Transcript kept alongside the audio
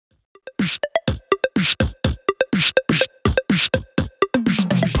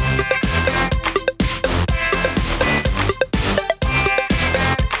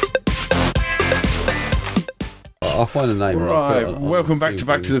find the name. Right, welcome back to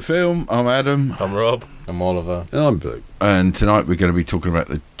Back to the Film. I'm Adam. I'm Rob. I'm Oliver. And I'm Blue. And tonight we're going to be talking about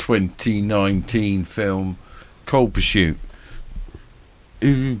the 2019 film Cold Pursuit.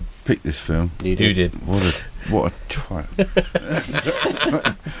 Who picked this film? You did. What a twat.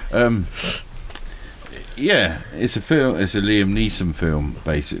 Yeah, it's a film. It's a Liam Neeson film,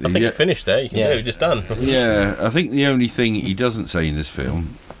 basically. I think you finished there. You're just done. Yeah, I think the only thing he doesn't say in this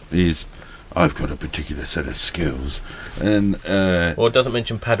film is, "I've got a particular set of skills," and or it doesn't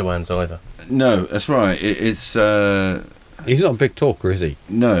mention Padawans either. No, that's right. It's he's not a big talker, is he?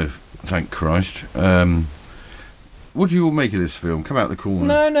 No, thank Christ. What do you all make of this film? Come out the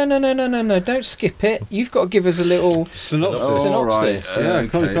corner. No. Don't skip it. You've got to give us a little synopsis. Oh, right. Yeah,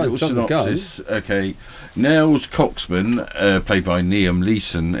 okay. Little synopsis. Okay. Nels Coxman, played by Liam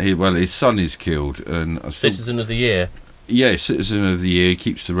Neeson. His son is killed. And Citizen of the Year. Yeah, Citizen of the Year.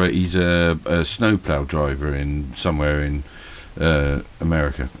 Keeps the rate. He's a snowplow driver somewhere in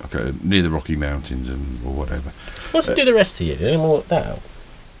America, near the Rocky Mountains or whatever. What's to do the rest of the year? Any more that out?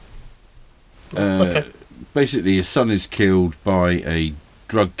 Okay. Basically, his son is killed by a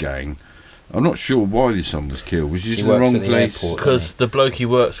drug gang. I'm not sure why his son was killed. Was he just in the wrong place? Because the bloke he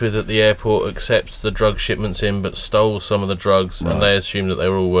works with at the airport accepts the drug shipments in, but stole some of the drugs, right. And they assume that they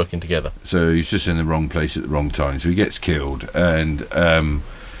were all working together. So he's just in the wrong place at the wrong time. So he gets killed, and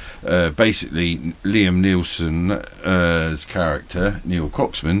basically Liam Neeson's character, Neil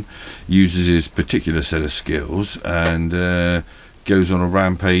Coxman, uses his particular set of skills and goes on a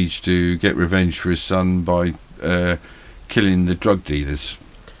rampage to get revenge for his son by killing the drug dealers.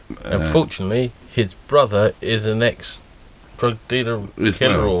 Unfortunately, his brother is an ex-drug dealer,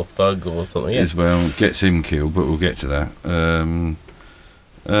 killer or thug or something. Yeah. As well, gets him killed, but we'll get to that.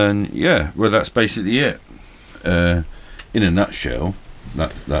 And yeah, well, that's basically it. In a nutshell,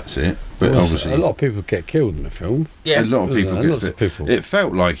 that's it. But obviously, a lot of people get killed in the film. Yeah, a lot of people get killed. It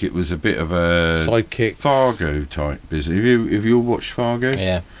felt like it was a bit of a sidekick Fargo type business. Have you all watched Fargo?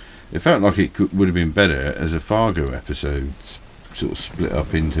 Yeah. It felt like it would have been better as a Fargo episode, sort of split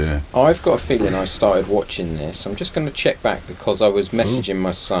up into... I've got a feeling I started watching this. I'm just going to check back because I was messaging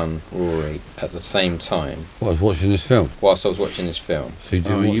my son, Rory, at the same time. I was watching this film? Whilst I was watching this film. So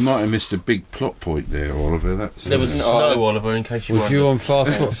you might have missed a big plot point there, Oliver. There was snow, Oliver, in case you was you on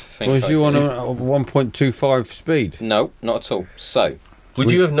fast... was you on a 1.25 speed? No, not at all. So... Would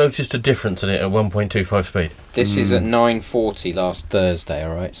you have noticed a difference in it at 1.25 speed? This is at 9:40 last Thursday,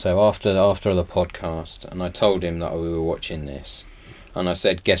 alright? So after the podcast, and I told him that we were watching this, and I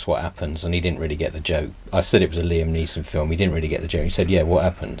said, guess what happens? And he didn't really get the joke. I said it was a Liam Neeson film. He didn't really get the joke. He said, yeah, what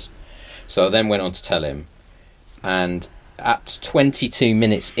happens? So I then went on to tell him, and at 22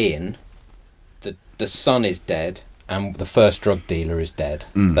 minutes in, the son is dead, and the first drug dealer is dead.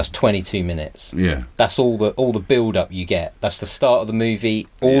 That's 22 minutes. Yeah. That's all the build-up you get. That's the start of the movie,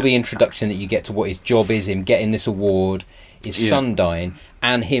 the introduction that you get to what his job is, him getting this award, his son dying,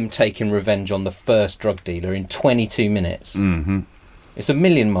 and him taking revenge on the first drug dealer in 22 minutes. Mm-hmm. It's a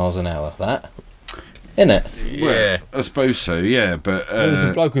million miles an hour, that. Isn't it? Yeah. Well, I suppose so, yeah, but... it was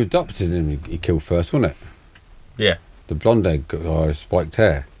the bloke who adopted him he killed first, wasn't it? Yeah. The blonde-haired guy, spiked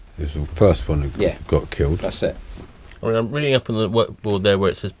hair. He was the first one who got killed. That's it. I mean, I'm reading up on the workboard there where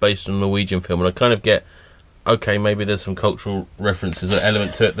it says based on a Norwegian film, and I kind of get, okay, maybe there's some cultural references or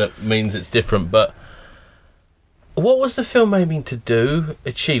element to it that means it's different, but what was the film aiming to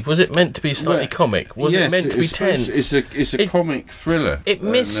achieve? Was it meant to be slightly comic? Was it meant to be tense? It's a comic thriller. It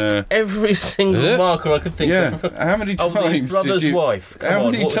missed every single marker I could think of. How many times the brother's wife. How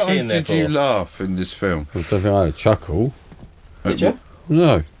many times did you laugh in this film? I don't think I had a chuckle. Did you?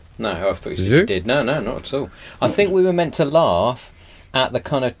 No. No, I thought you did. No, not at all. I think we were meant to laugh at the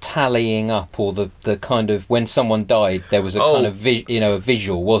kind of tallying up, or the kind of when someone died, there was a kind of a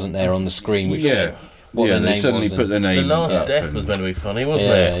visual, wasn't there, on the screen, which said what their name suddenly was. Put their name. The last death was meant to be funny,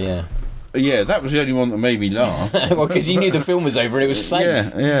 wasn't it? Yeah, that was the only one that made me laugh. Well, because you knew the film was over and it was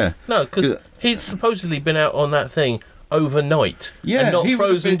safe. Yeah. No, because he'd supposedly been out on that thing overnight and not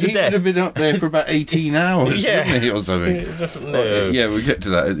frozen to death. He would have been up there for about 18 hours, wouldn't he, or something? No. Yeah, we'll get to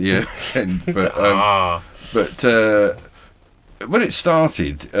that at the end. But when it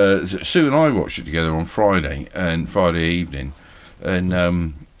started, Sue and I watched it together on Friday evening,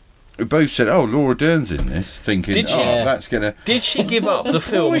 and we both said, "Oh, Laura Dern's in this," thinking, that's gonna. Did she give up the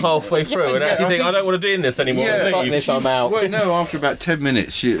film halfway through and actually think, "I don't want to do in this anymore"? Fuck this, I'm out. Well, no. After about 10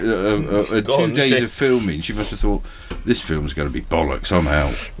 minutes, 2 days of filming, she must have thought, "This film's going to be bollocks. I'm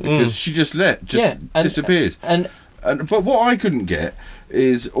out," because she just disappears. But what I couldn't get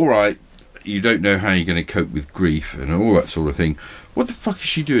is, all right, you don't know how you're going to cope with grief and all that sort of thing. what the fuck is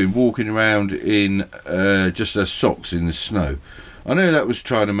she doing walking around in just her socks in the snow? I know that was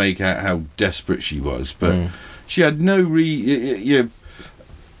trying to make out how desperate she was, but she had no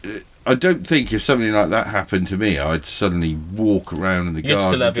I don't think if something like that happened to me, I'd suddenly walk around in the garden. You'd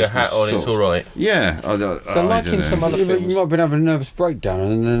still have your just with hat on, socks. it's all right. Yeah. So like in some other You might films, have been having a nervous breakdown,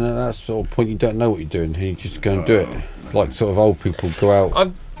 and then at that sort of point you don't know what you're doing, and you just go and do it. Like sort of old people go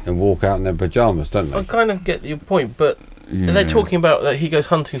out and walk out in their pyjamas, don't they? I kind of get your point, but as they're talking about that he goes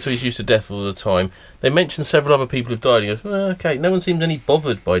hunting so he's used to death all the time, they mention several other people who've died. He goes, well, okay, no one seems any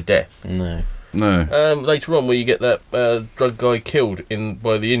bothered by death. no. Later on, where you get that drug guy killed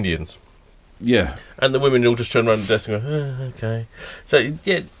by the Indians. Yeah. And the women all just turn around at the desk and go, okay. So,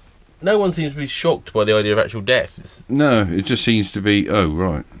 yeah, no one seems to be shocked by the idea of actual death. No, it just seems to be, oh,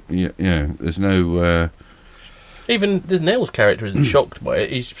 right. Yeah, there's no... Even the Nell's character isn't shocked by it,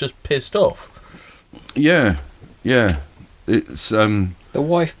 he's just pissed off. Yeah. It's... The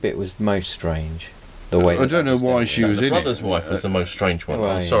wife bit was most strange. The way I don't know why she was the in it. brother's wife was the most strange one.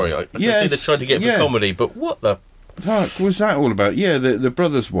 Well, I'm sorry, I can see they tried to get for comedy, but what the... Fuck, was that all about? Yeah, the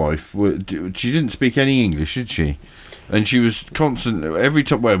brother's wife, she didn't speak any English, did she? And she was constant, every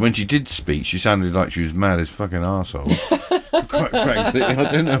time, well, when she did speak, she sounded like she was mad as fucking arsehole. Quite frankly, I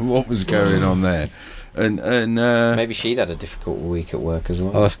don't know what was going on there. And maybe she'd had a difficult week at work as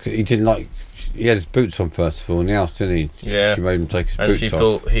well. Oh, he didn't like. He had his boots on first of all in the house, didn't he? Yeah. She made him take his And boots she off.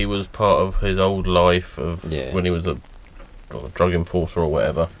 thought he was part of his old life of when he was a drug enforcer or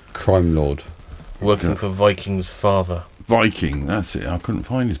whatever. Crime lord. Working for Viking's father. Viking, that's it. I couldn't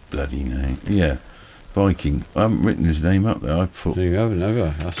find his bloody name. Yeah, Viking. I haven't written his name up there. I thought You haven't, have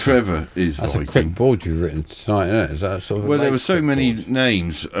you? Trevor is That's Viking. a quick board you've written tonight, isn't it? Is that sort of? Well, there were so many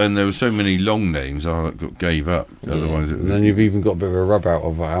names, and there were so many long names. I gave up. Otherwise, And then you've even got a bit of a rub out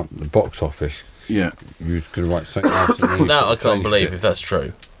of the box office. yeah. You was going to write something else. and then you Now I can't changed believe it. if that's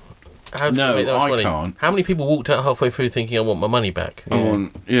true. How did No, you make that much I money? can't. How many people walked out halfway through thinking I want my money back? I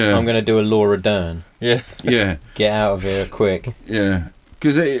want, yeah, I'm going to do a Laura Dern. Yeah. yeah, Get out of here quick. yeah.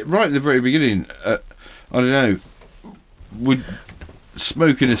 Because right at the very beginning, I don't know, would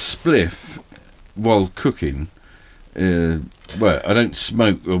smoking a spliff while cooking. Well, I don't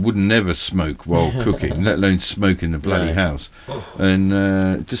smoke. I would never smoke while cooking, let alone smoke in the bloody No. house. And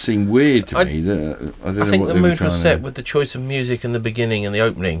it just seemed weird to me that I don't know I think what the they were mood trying was to. set with the choice of music in the beginning and the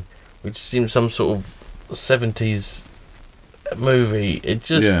opening, which seemed some sort of 70s movie. It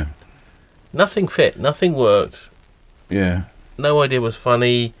just... Yeah, Nothing fit. Nothing worked. yeah. No idea was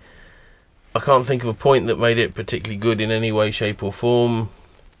funny. I can't think of a point that made it particularly good in any way, shape or form.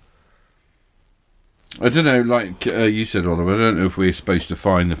 I don't know, like you said, Oliver, I don't know if we're supposed to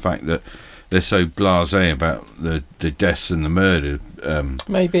find the fact that they're so blasé about the deaths and the murder.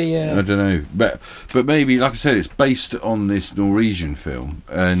 Maybe, I yeah. don't know. But maybe, like I said, it's based on this Norwegian film,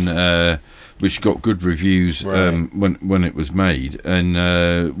 and which got good reviews Right. when it was made,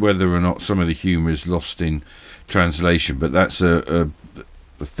 and whether or not some of the humour is lost in translation. But that's a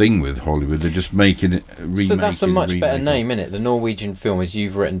thing with Hollywood. They're just making it, remaking. So that's a much better remaking. name, isn't it? The Norwegian film, as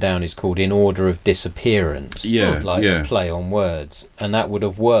you've written down, is called In Order of Disappearance. Yeah, Like yeah. a play on words. And that would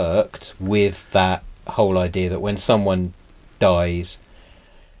have worked with that whole idea that when someone dies,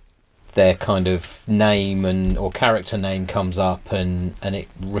 their kind of name or character name comes up and it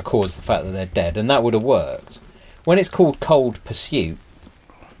records the fact that they're dead. And that would have worked. When it's called Cold Pursuit,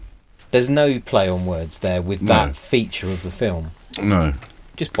 there's no play on words there with No. that feature of the film. No,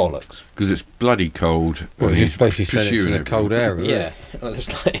 Just bollocks. because it's bloody cold. Well, and you he's just basically said it's pursuing in a cold everyone. area. Yeah.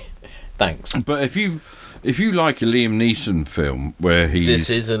 It's like, thanks. But if you like a Liam Neeson film where he's This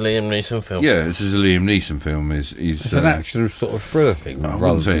is a Liam Neeson film. yeah, this is a Liam Neeson film. He's It's an action sort of thriller thing. I rather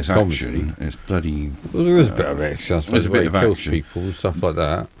wouldn't say than it's comedy. action. It's bloody. Well, there is a bit of action. I suppose, There's a bit where of he kills action. people and stuff like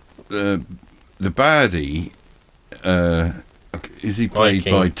that. The baddie. Is he played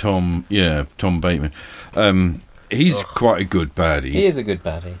Viking. by Tom? Yeah, Tom Bateman. He's quite a good baddie. He is a good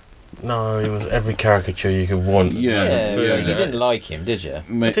baddie. No, he was every caricature you could want. Yeah, Yeah, yeah. you didn't like him, did you?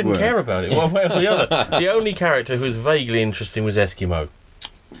 Ma- I didn't well, care about it one way or the other. The only character who was vaguely interesting was Eskimo.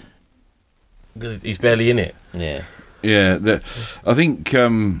 Because he's barely in it. Yeah. Yeah, I think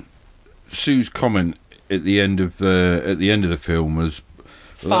Sue's comment at the end of the film was,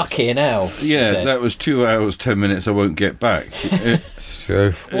 Fucking hell. she yeah, said. that was 2 hours 10 minutes. I won't get back. So,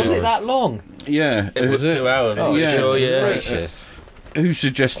 Was it that long? Yeah, It was 2 hours. Oh, yeah, sure, goodness yeah. gracious. who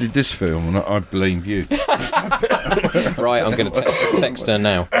suggested this film? And I blame you. Right, I'm going to text her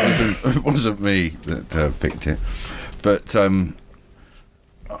now. It wasn't me that picked it, but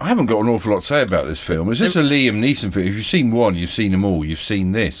I haven't got an awful lot to say about this film. It's just a Liam Neeson film. If you've seen one, you've seen them all. You've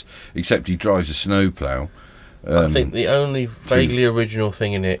seen this, except he drives a snowplow, I think the only vaguely original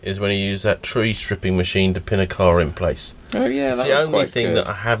thing in it is when he used that tree stripping machine to pin a car in place. Oh yeah, it's that the was only quite thing good. that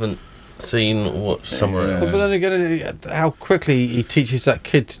I haven't seen or watched somewhere else. But then again, how quickly he teaches that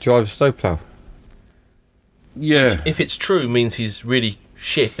kid to drive a snowplow. Yeah. If it's true, means he's really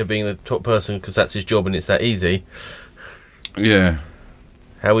shit at being the top person because that's his job and it's that easy. Yeah.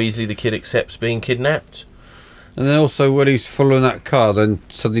 How easily the kid accepts being kidnapped. And then also when he's following that car, then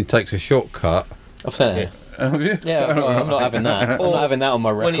suddenly takes a shortcut. I've said it. Oh, yeah. Yeah, I'm not having that. I'm not having that on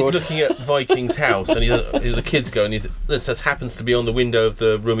my When record. he's looking at Viking's house and the kids go and this just happens to be on the window of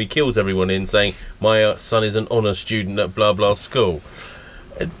the room he kills everyone in, saying, "My son is an honour student at blah blah school."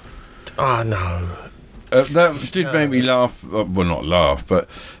 No. That did make me laugh. Well, not laugh, but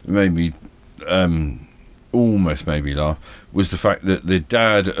made me almost made me laugh. Was the fact that the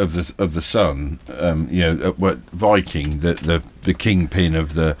dad of the son, Viking, the kingpin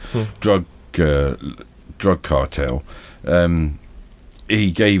of the drug cartel,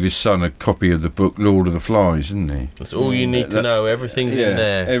 he gave his son a copy of the book Lord of the Flies, didn't he? That's all you need to know. Everything's in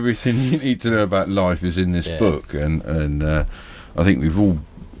there. Everything you need to know about life is in this book, and I think we've all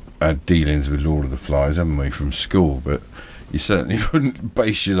had dealings with Lord of the Flies, haven't we, from school? But you certainly wouldn't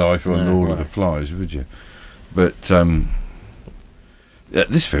base your life on Lord of the Flies, would you? But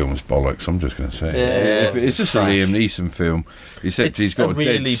this film's bollocks. I'm just going to say, it's just a Liam Neeson film, except he's got a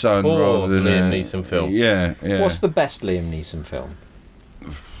really dead son rather than Liam Neeson film. Yeah. What's the best Liam Neeson film?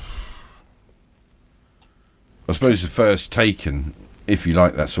 I suppose the first Taken, if you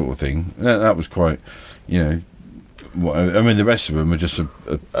like that sort of thing. That was quite, I mean, the rest of them are just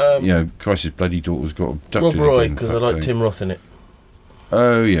Christ's bloody daughter's got abducted. Rob Roy, again, because I like Tim Roth in it.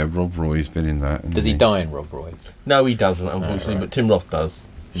 Oh yeah, Rob Roy's been in that. Does he die in Rob Roy? No, he doesn't, unfortunately, but Tim Roth does.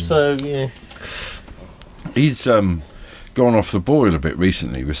 So yeah, he's gone off the boil a bit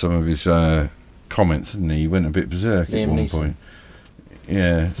recently with some of his comments, didn't he? He went a bit berserk Liam at one Neeson. point.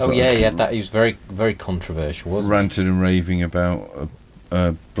 Yeah. Oh yeah, he had that. He was very, very controversial, wasn't ranted and raving about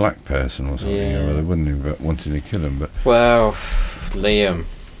a black person or something or other, wouldn't he? But wanting to kill him. But well, Liam,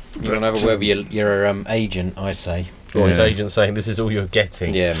 you want to have a word with your agent? I say. Or his agent saying this is all you're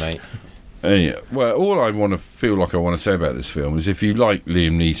getting. Yeah, mate. Well, all I want to say about this film is if you like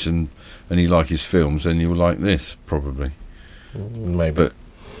Liam Neeson and you like his films, then you'll like this probably. Maybe. But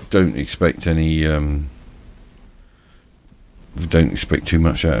don't expect any. Don't expect too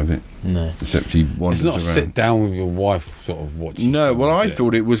much out of it. No. Except he wanders around. It's not sit down with your wife sort of watching. No, well, I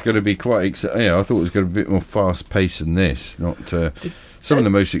thought it was going to be quite exciting. I thought it was going to be a bit more fast paced than this. Not some of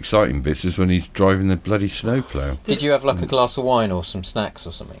the most exciting bits is when he's driving the bloody snowplow. Did you have like a glass of wine or some snacks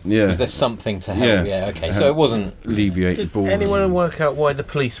or something? Yeah. Was there something to help? Yeah. Okay. So it wasn't. Alleviate the Did boredom. anyone work out why the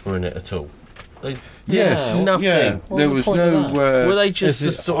police were in it at all? Yes. Nothing. Yeah. What There was was the point no. of that? Were they just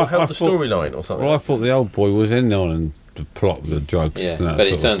to sort of help the storyline or something? Well, I thought the old boy was in on the plot of the drugs. Yeah, and that but it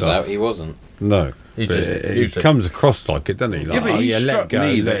sort of turns stuff. out he wasn't. No. He But just it used it. comes across like it, doesn't he? Like, But he let struck go,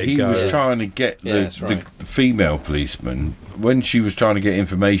 me let that it he go. was trying to get Yeah, that's right. the female policeman, when she was trying to get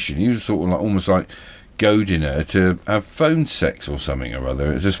information, he was sort of like almost like goading her to have phone sex or something or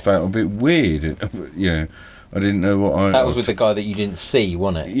other. It just felt a bit weird. I didn't know what I... That was with the guy that you didn't see,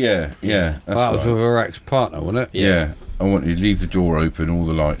 wasn't it? Yeah. That's That was right. with her ex-partner, wasn't it? Yeah. I want you to leave the door open, all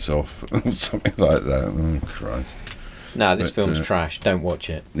the lights off, or something like that. Oh, Christ. No, this But, film's trash. Don't watch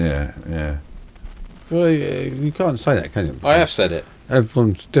it. Yeah. Well, you can't say that, can you? I have said it.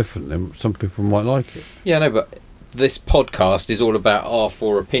 Everyone's different. Then some people might like it. Yeah, no, but this podcast is all about our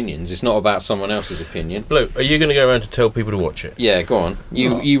four opinions. It's not about someone else's opinion. Blue, are you going to go around to tell people to watch it? Yeah, go on.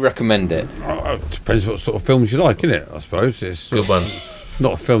 You recommend it. It depends what sort of films you like, innit? I suppose it's Good ones.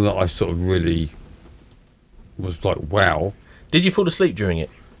 not a film that I sort of really was like, wow. Did you fall asleep during it?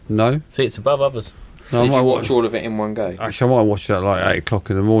 No. See, it's above others. No, Did you watch all of it in one go? Actually, I might watch that at like 8 o'clock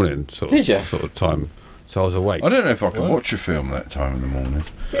in the morning, Did you? sort of time. So I was awake. I don't know if I could watch a film that time in the morning.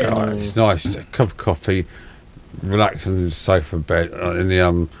 It's nice. A cup of coffee, relax on the sofa bed, in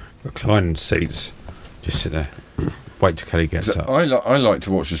the reclining seats. Just sit there, wait till Kelly gets up. I like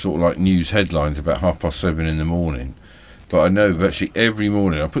to watch the sort of like news headlines about 7:30 in the morning. But I know virtually every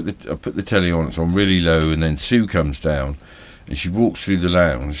morning I put the telly on, it's on really low, and then Sue comes down and she walks through the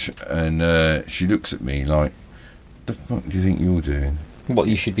lounge and she looks at me like, "The fuck do you think you're doing?" What,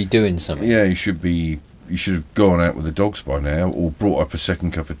 you should be doing something? Yeah, you should have gone out with the dogs by now, or brought up a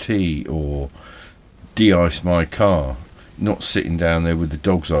second cup of tea, or de-iced my car, not sitting down there with the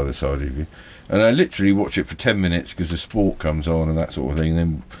dogs either side of you. And I literally watch it for 10 minutes because the sport comes on and that sort of thing, and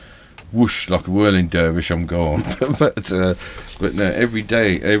then whoosh, like a whirling dervish, I'm gone. but no, every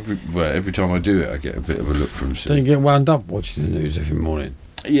day, every time I do it, I get a bit of a look from Sue. Don't you get wound up watching the news every morning?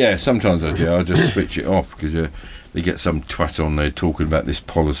 Yeah, sometimes I do. I just switch it off because they get some twat on there talking about this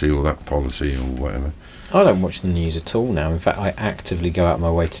policy or that policy or whatever. I don't watch the news at all now. In fact, I actively go out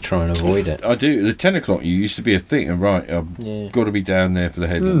my way to try and avoid it. I do. The 10 o'clock news used to be a thing, and right, I've got to be down there for the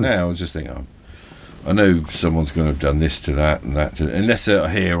headline. Now I just think, I know someone's going to have done this to that and that. Unless I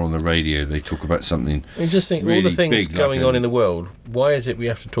hear on the radio they talk about something. I just think really all the things big, going like on in the world. Why is it we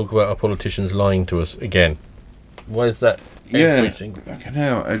have to talk about our politicians lying to us again? Why is that? Everything? Fucking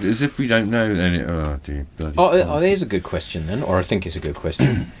hell, as if we don't know. Then oh dear. Bloody There's a good question then, or I think it's a good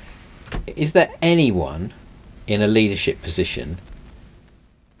question. Is there anyone in a leadership position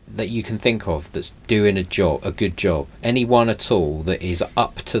that you can think of that's doing a good job? Anyone at all that is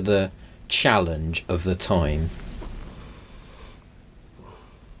up to the challenge of the time?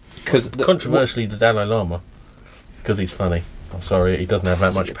 Because controversially, the Dalai Lama, because he's funny. I'm sorry, he doesn't have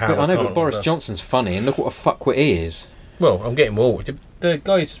that much power. But I know, but Boris Johnson's funny, and look what a fuckwit he is. Well, I'm getting more. The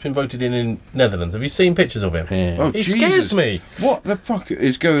guy who's just been voted in Netherlands. Have you seen pictures of him? Yeah. Oh, He Jesus. scares me. What the fuck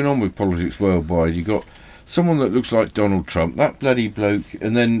is going on with politics worldwide? You got someone that looks like Donald Trump, that bloody bloke,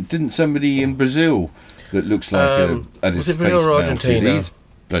 and then didn't somebody in Brazil that looks like had his was it face Brazil or melted? Argentina? He's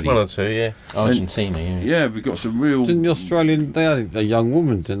bloody. One or two, yeah. Argentina, yeah. Yeah, we've got some real. Didn't the Australian, they had a young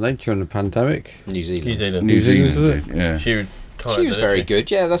woman, didn't they, during the pandemic? New Zealand. New Zealand. New Zealand, Zealand, did, yeah. She retired. She was didn't very she? good.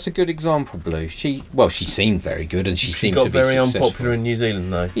 Yeah, that's a good example, Blue. She seemed very good, and she seemed got to be very successful. unpopular in New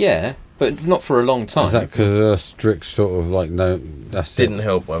Zealand, though. Yeah, but not for a long time. Is that because of a strict sort of like Didn't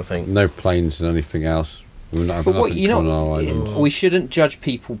help, I think. no planes and anything else? We're not having But what nothing you on know, our island. we shouldn't judge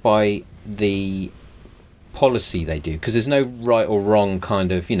people by the policy they do, because there's no right or wrong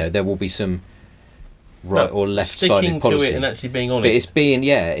kind of. There will be some right No, or left-sided sticking policies. to it and actually being But honest.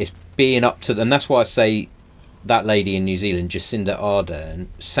 it's being up to, and that's why I say that lady in New Zealand, Jacinda Ardern,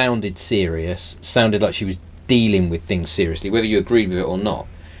 sounded serious, sounded like she was dealing with things seriously, whether you agreed with it or not.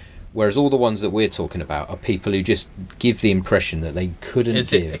 Whereas all the ones that we're talking about are people who just give the impression that they couldn't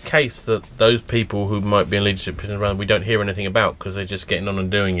Is give. it a case that those people who might be in leadership positions around we don't hear anything about because they're just getting on and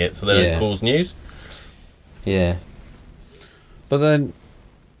doing it, so they don't cause news? Yeah. But then,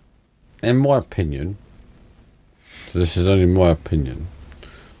 in my opinion, so this is only my opinion,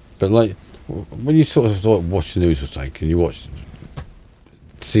 but like when you sort of like watch the news or something, and you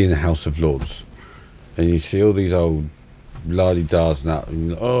see in the House of Lords, and you see all these old la-di-das and that,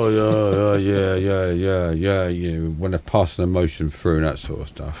 and, oh yeah, when they're passing a motion through and that sort of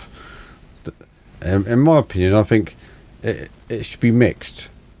stuff. In my opinion, I think it should be mixed.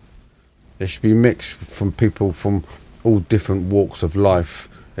 It should be mixed from people from all different walks of life,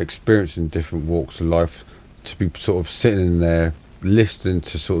 experiencing different walks of life, to be sort of sitting in there listening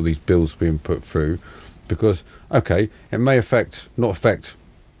to sort of these bills being put through, because okay, it may not affect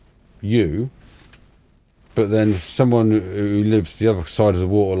you, but then someone who lives the other side of the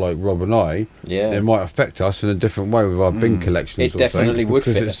water like Rob and I, it might affect us in a different way with our bin collections. It or definitely something, would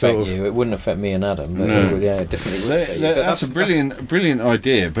because it's affect sort of- you. It wouldn't affect me and Adam, but No. it definitely would affect you. But That's a brilliant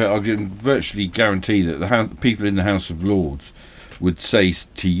idea, but I can virtually guarantee that the people in the House of Lords would say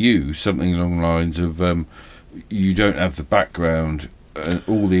to you something along the lines of, "You don't have the background,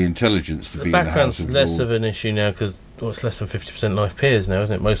 all the intelligence to The be in the House background's of less Lords." of an issue now because it's less than 50% life peers now,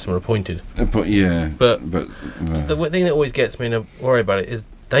 isn't it? Most of them are appointed. But yeah, But no. The thing that always gets me and I worry about it is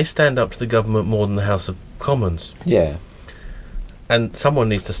they stand up to the government more than the House of Commons. Yeah. And someone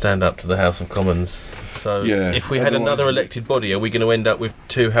needs to stand up to the House of Commons. So Yeah, if we had otherwise- another elected body, are we going to end up with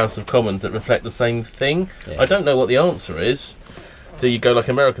two House of Commons that reflect the same thing? Yeah. I don't know what the answer is. Do you go like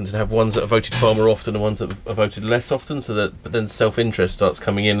Americans and have ones that are voted far more often and ones that are voted less often, but then self-interest starts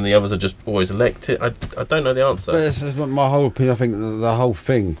coming in and the others are just always elected? I don't know the answer. But it's my whole opinion. I think the whole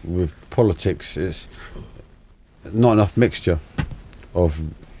thing with politics is not enough mixture of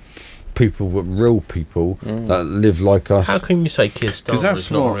people, but real people that live like us. How can you say Keir Because Starmer is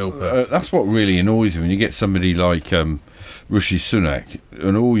not a real person? that's what really annoys me when you get somebody like Rishi Sunak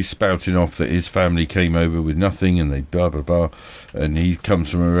and always spouting off that his family came over with nothing and they blah blah blah, and he comes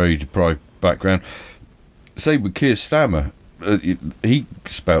from a very deprived background. Same with Keir Starmer. He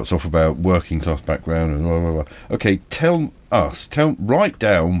spouts off about working class background and blah blah blah. Okay, write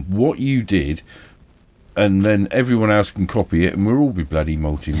down what you did, and then everyone else can copy it, and we'll all be bloody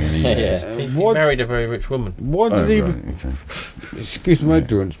multi-millionaires. Yeah. He What- married a very rich woman. Why did Oh, he? right, okay. Excuse my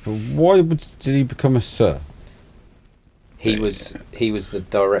ignorance, but why did he become a sir? He was the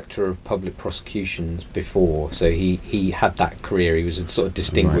director of public prosecutions before, so he had that career. He was a sort of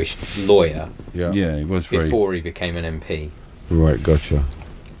distinguished lawyer Yeah. Yeah, he was very. before he became an MP. Right. Gotcha.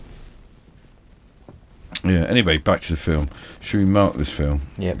 Yeah. Anyway, back to the film. Should we mark this film?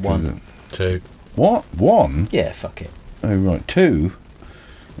 Yeah, one. Two. What? One? Yeah, fuck it. Oh right, two.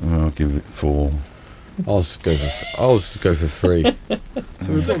 I'll give it 4. I'll just go for 3. So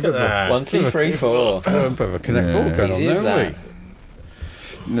we've got a bit of a, 1, 2, 3, 4. a bit of a connect Yeah. ball going on Easy as there, that.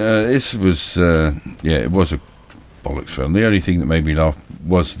 haven't No, this was it was a bollocks film. The only thing that made me laugh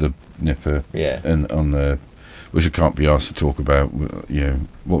was the nipper Yeah. and on the, which I can't be asked to talk about. You know,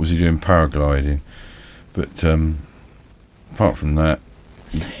 what was he doing? Paragliding. But apart from that,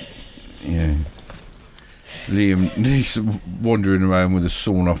 yeah, Liam Neeson wandering around with a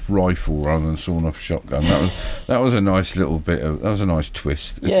sawn-off rifle rather than sawn-off shotgun. That was a nice little bit of, that was a nice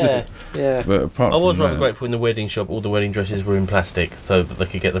twist. Yeah, yeah. But apart I was from rather that, grateful in the wedding shop all the wedding dresses were in plastic so that they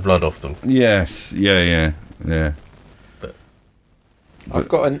could get the blood off them. yes, yeah. I've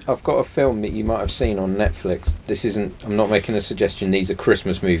got a film that you might have seen on Netflix. This isn't. I'm not making a suggestion. These are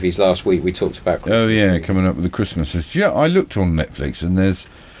Christmas movies. Last week we talked about Christmas Oh yeah, movies. coming up with the Christmas list. Yeah, I looked on Netflix and there's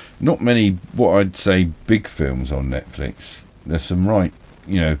not many what I'd say big films on Netflix. There's some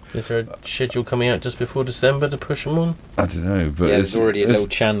Is there a schedule coming out just before December to push them on? I don't know, but Yeah, there's already a there's, little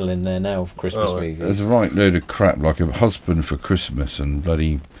channel in there now of Christmas Oh, movies. there's a right load of crap like A Husband for Christmas and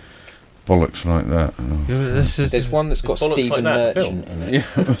bloody bollocks like that. Oh. There's one that's got It's bollocks Stephen like that, Merchant in it.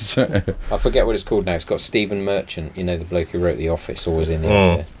 Yeah, I forget what it's called now. It's got Stephen Merchant. You know, the bloke who wrote The Office, or was in The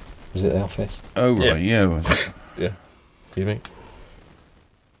Mm. Office. Was it The Office? oh right, yeah. Do you think?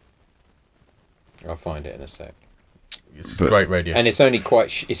 I'll find it in a sec. It's But- great radio. And it's only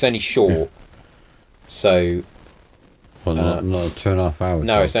it's only short. So Well, not a 2.5 hours.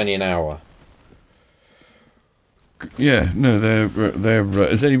 no, it's only an hour. Yeah, no, they're.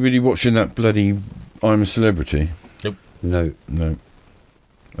 Is anybody watching that bloody I'm a Celebrity? No. No.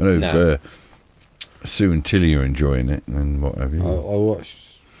 I know No. Sue and Tilly are enjoying it and what have I you.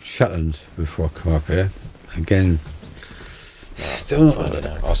 watched Shetland before I come up here. Again, still I not. don't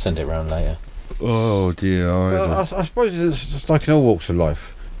know. I'll send it round later. Oh dear, Well, I suppose it's just like in all walks of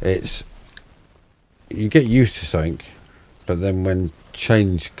life. It's you get used to something, but then when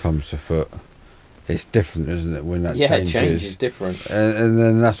change comes afoot, it's different, isn't it? When that changes, change is different. and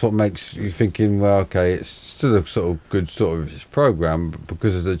then that's what makes you thinking. Well, okay, it's still a sort of good sort of program, but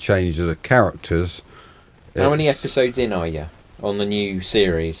because of the change of the characters. How many it's- episodes in are you on the new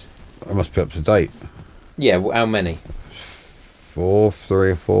series? I must be up to date. Yeah, well, how many? 3 or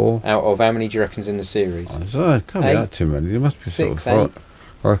 4. Out of how many do you reckon's in the series? I don't know, it can't be 8, that too many. There must be 6, sort of. 8.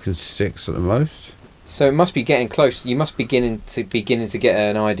 I reckon 6 at the most. So it must be getting close. You must be beginning to get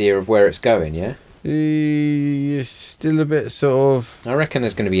an idea of where it's going. Yeah, You're still a bit sort of. I reckon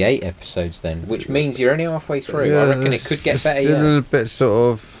there's going to be 8 episodes then, which means you're only halfway through. I reckon it there's- could get there's better. Still Yeah. a bit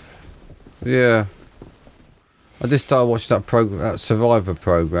sort of. Yeah. I just started watching that Survivor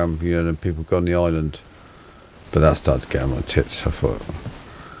program, and people go on the island. But that started to get on my tits. I thought.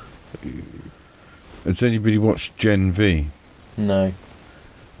 Has anybody watched Gen V? No,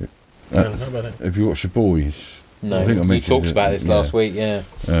 How about it? Have you watched The Boys? no. I think I You mentioned talked it, about this yeah. last week. Yeah.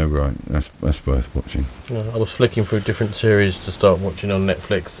 Oh right, that's worth watching. No, I was flicking through different series to start watching on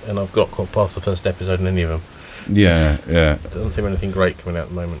Netflix, and I've got past the first episode in any of them. Yeah. Doesn't seem anything great coming out at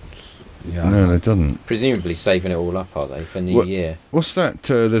the moment. Yeah. No, they doesn't. Presumably saving it all up, are they, for New What- Year? What's that?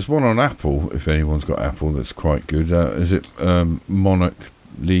 There's one on Apple. If anyone's got Apple, that's quite good. Is it Monarch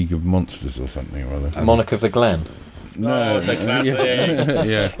League of Monsters or something or other? Monarch of the Glen. Oh, it's a classic.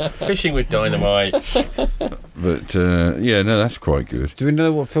 yeah. Fishing with dynamite. But no, that's quite good. Do we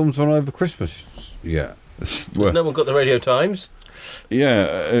know what films are on over Christmas? Yeah. Has Well, no one got the Radio Times? yeah,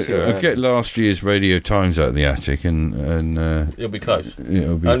 Too I early. get last year's Radio Times out of the attic, and You'll be close.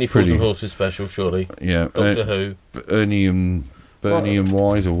 it'll be Only Fools pretty. and Horses special, surely. Yeah, Doctor Who. Ernie and Bernie and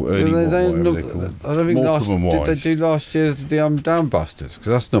Wise, or Ernie, Well, whatever look, they call them. I don't think Morecambe and did they Wise. do last year the Downbusters? Because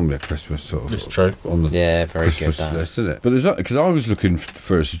that's normally a Christmas sort of It's true. on the Yeah, very Christmas good. Dan. list, isn't it? But there's because I was looking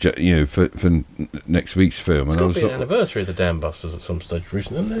for a for next week's film, It's and I got to was be an anniversary of the Dam Busters at some stage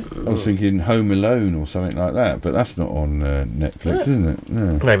recently, isn't I was thinking Home Alone or something like that, but that's not on Netflix, isn't it?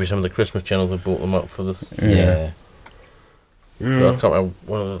 No. it? Maybe some of the Christmas channels have bought them up for this. Yeah. I can't remember.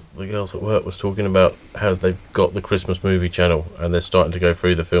 One of the girls at work was talking about how they've got the Christmas movie channel and they're starting to go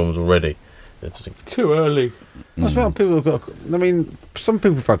through the films already. It's too early. That's what people have got. I mean, some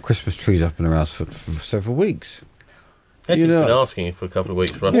people have had Christmas trees up in their house for several weeks. Actually, know- been asking for a couple of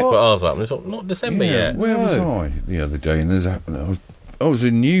weeks for us to What? put ours up, and it's not December yet. Where was I the other day? And I was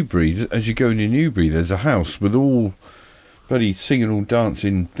in Newbury. As you go into Newbury, there's a house with all bloody singing, all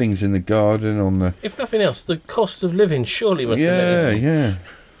dancing things in the garden on the. If nothing else, the cost of living surely must have made it. Yeah.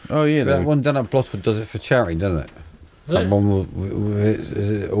 Oh yeah, That one down at Blosswood does it for charity, doesn't it? Is That it? one is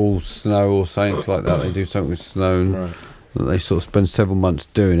it all snow or something like that? They do something with snow, and Right. they sort of spend several months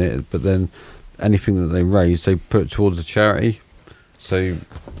doing it. But then anything that they raise, they put towards the charity. So,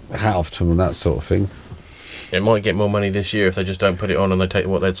 hat off to them on that sort of thing. It might get more money this year if they just don't put it on and they take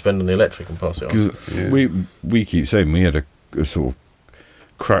what they'd spend on the electric and pass it on. Because we keep saying we had a sort of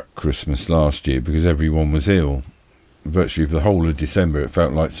crap Christmas last year because everyone was ill. Virtually for the whole of December, it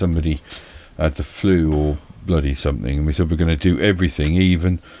felt like somebody had the flu or bloody something, and we said we're going to do everything,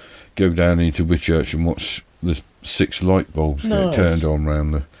 even go down into Whitchurch and watch the 6 light bulbs get turned on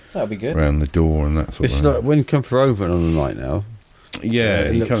That'd be good. round the door and that sort It's of like when you come for Overton on the night now. Yeah,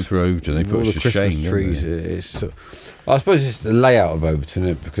 it you looks- come through Overton, they all put us the to Christmas shame. trees. Don't they? It's, I suppose it's the layout of Overton,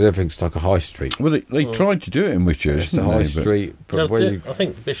 isn't it? Because everything's like a high street. Well, they tried to do it in Whitchurch, It's the didn't high they? But street, but No, when you, I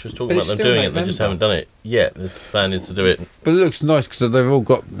think Bish was talking But about it's them still doing it. They just November. haven't done it yet. The plan is to do it. but it looks nice because they've all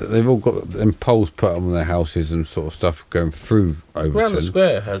got them poles put on their houses and sort of stuff going through Overton. Around the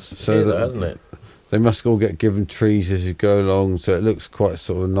square has, So that- hasn't it? They must all get given trees as you go along, so it looks quite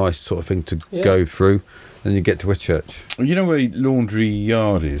sort of a nice sort of thing to Yeah. go through. Then you get to Whitchurch. You know where Laundry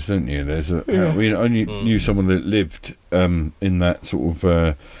Yard is, don't you? There's a. I knew someone that lived in that sort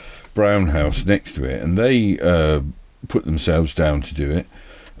of brown house next to it, and they put themselves down to do it.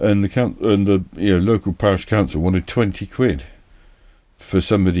 And the local parish council wanted £20 for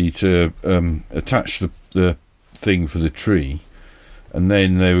somebody to attach the thing for the tree, and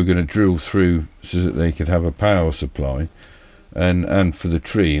then they were going to drill through so that they could have a power supply. And for the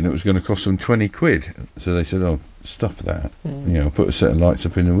tree, and it was going to cost them £20. So they said, "Oh, stuff that. Put a set of lights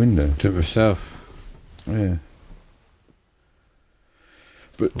up in the window." Do it myself. Yeah.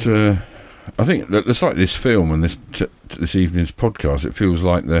 But I think that it's like this film and this evening's podcast. It feels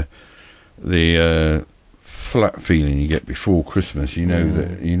like the flat feeling you get before Christmas. You know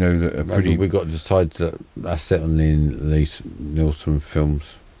that a Maybe pretty we got to decide that that's it on these Nielsen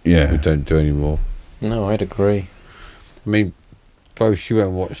films. We yeah. don't do anymore. No, I'd agree. I mean, both you went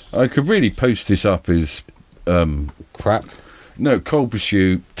and watched I could really post this up as crap. no Cold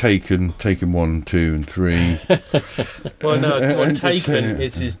Pursuit, Taken 1, 2, and 3. Well, no, on Just Taken, saying.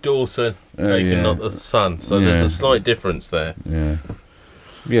 it's his daughter Taken, yeah. not the son. So Yeah. there's a slight difference there. Yeah.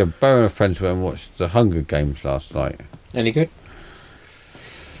 Yeah, Bo and her friends went and watched the Hunger Games last night. Any good?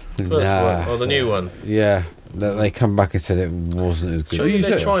 First one, or the new one. Yeah, they come back and said it wasn't as good. So as the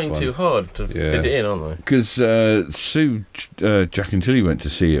they're first trying one. too hard to Yeah. fit it in, aren't they? Because Sue, Jack and Tilly went to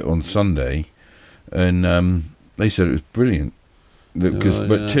see it on Sunday, and they said it was brilliant.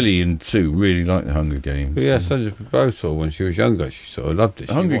 But Tilly and Sue really liked the Hunger Games. But yeah, so did Bo saw when she was younger. She sort of loved it.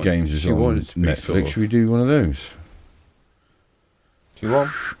 She Hunger wanted- Games is she on wanted to be Netflix. sort of- Should we do one of those? Do you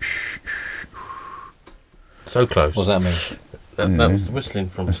want? So close. What does that mean? That was the whistling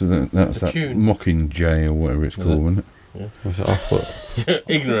from That's the that tune. Mockingjay or whatever it's Was called, it? isn't it? Was it- I thought-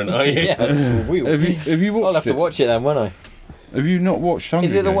 ignorant, are you? Yeah, Have you watched I'll have to it? watch it then, won't I? Have you not watched Hunger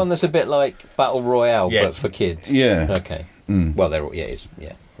Is it the Games? one that's a bit like Battle Royale Yes. but for kids? Yeah. Okay. Mm. Well, they're all, yeah, it's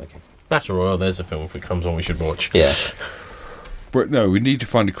yeah. Okay. Battle Royale, there's a film if it comes on we should watch. Yeah. But no, we need to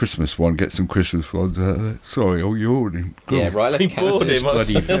find a Christmas one. Get some Christmas ones. Sorry, oh, you're already. Yeah. Right. Let's He cancel bored this him, I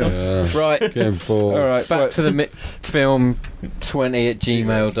bloody said. film. Yeah, Right. getting bored. All right. Back to the film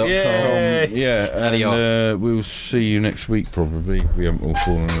 20@gmail.com. Yay. Yeah, and Adios. we'll see you next week probably. We haven't all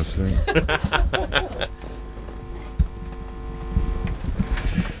fallen asleep.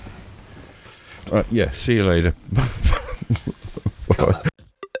 Yeah, see you later. Cut that